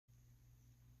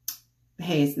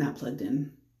Hey, it's not plugged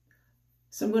in.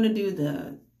 So I'm going to do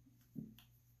the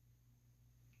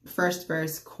first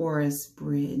verse, chorus,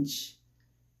 bridge,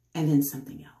 and then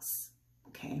something else.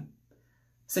 Okay.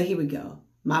 So here we go.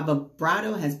 My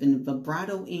vibrato has been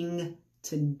vibratoing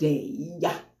today.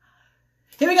 Yeah.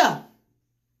 Here we go.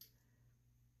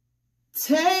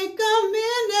 Take a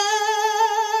minute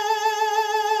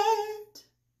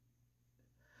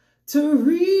to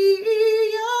reevaluate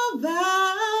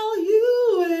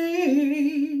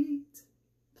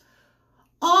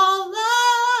all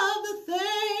of the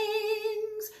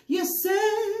things you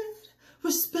said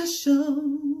were special.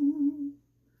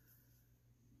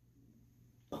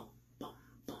 Boom, boom,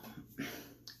 boom.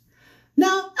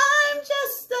 Now I'm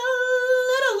just a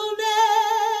little on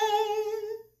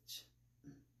edge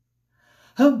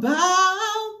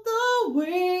about the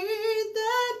way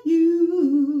that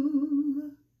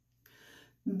you've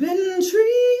been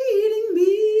treating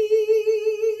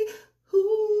me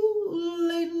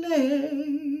lately.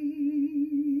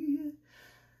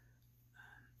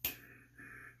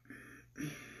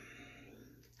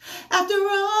 After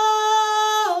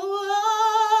all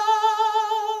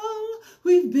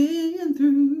we've been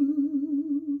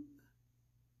through,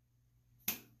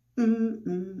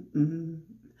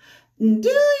 do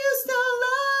you still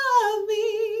love me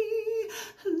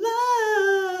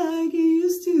like you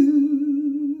used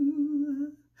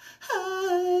to?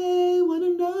 I want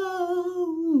to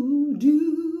know,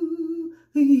 do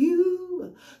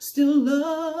you still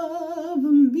love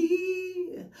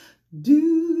me?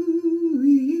 Do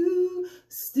you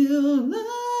still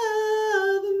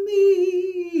love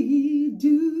me?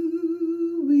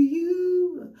 Do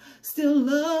you still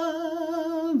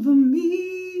love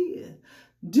me?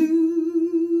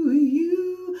 Do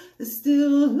you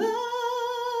still love?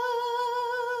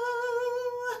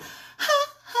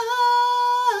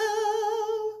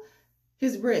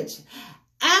 Here's the bridge.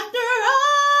 After all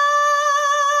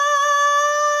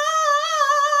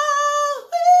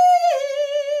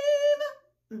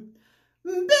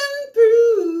we've been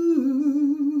through,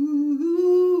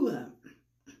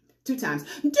 2 times.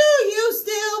 Do you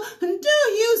still love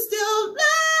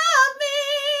me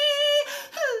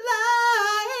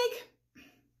like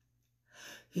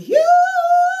you used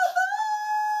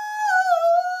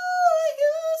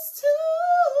to?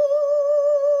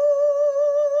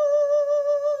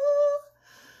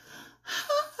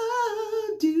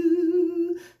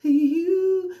 Do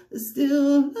you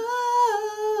still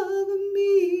love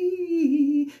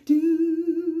me? Do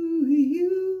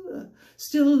you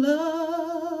still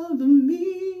love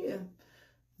me?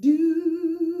 Do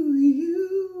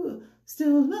you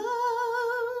still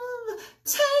love?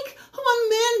 Take 1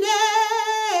 minute.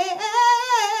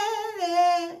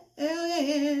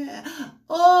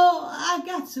 Oh, I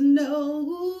got to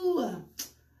know.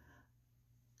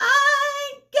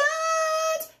 I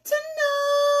got to know.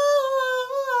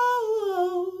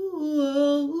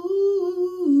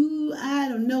 I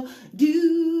don't know.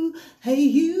 Do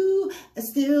you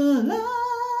still love?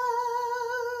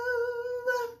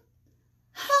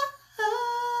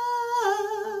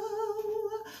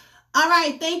 All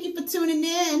right, thank you for tuning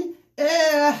in.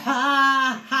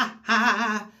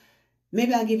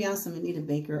 Maybe I'll give y'all some Anita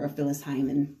Baker or Phyllis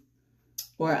Hyman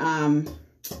or Angela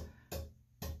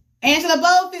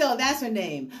Bofield. That's her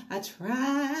name. I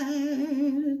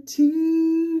tried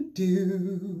to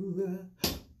do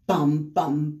bum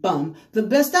bum bum the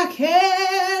best I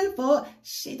can for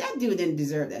shit. That dude didn't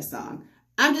deserve that song.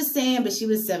 I'm just saying, but she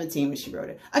was 17 when she wrote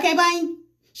it. Okay, bye.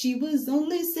 She was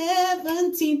only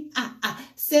 17.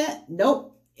 Nope.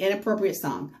 Inappropriate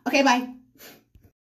song. Okay, bye.